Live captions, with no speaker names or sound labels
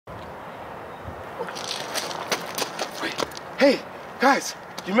Wait. Hey, guys,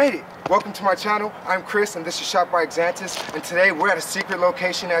 you made it. Welcome to my channel. I'm Chris, and this is Shot by Exantus. And today we're at a secret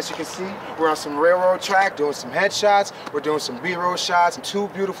location, as you can see. We're on some railroad track, doing some headshots. We're doing some B-roll shots, two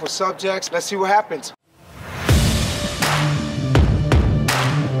beautiful subjects. Let's see what happens.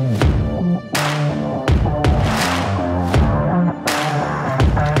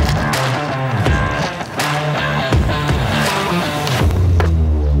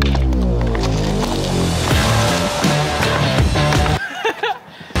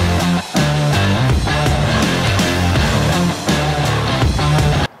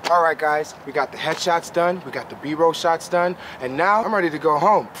 Alright guys, we got the headshots done, we got the B-roll shots done, and now I'm ready to go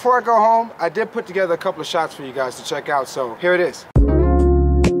home. Before I go home, I did put together a couple of shots for you guys to check out, so here it is.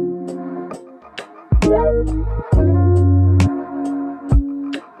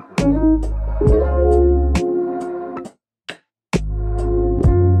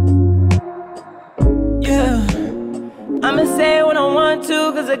 Yeah, I'ma say what I want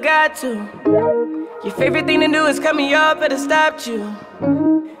to, cause I got to. Your favorite thing to do is cut me off, better stop you.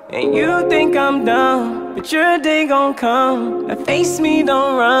 And you think I'm dumb, but your day gon' come. Now face me,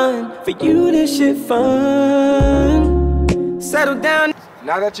 don't run. For you this shit fun. Settle down.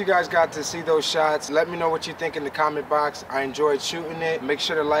 Now that you guys got to see those shots, let me know what you think in the comment box. I enjoyed shooting it. Make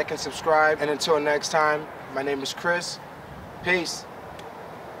sure to like and subscribe. And until next time, my name is Chris. Peace.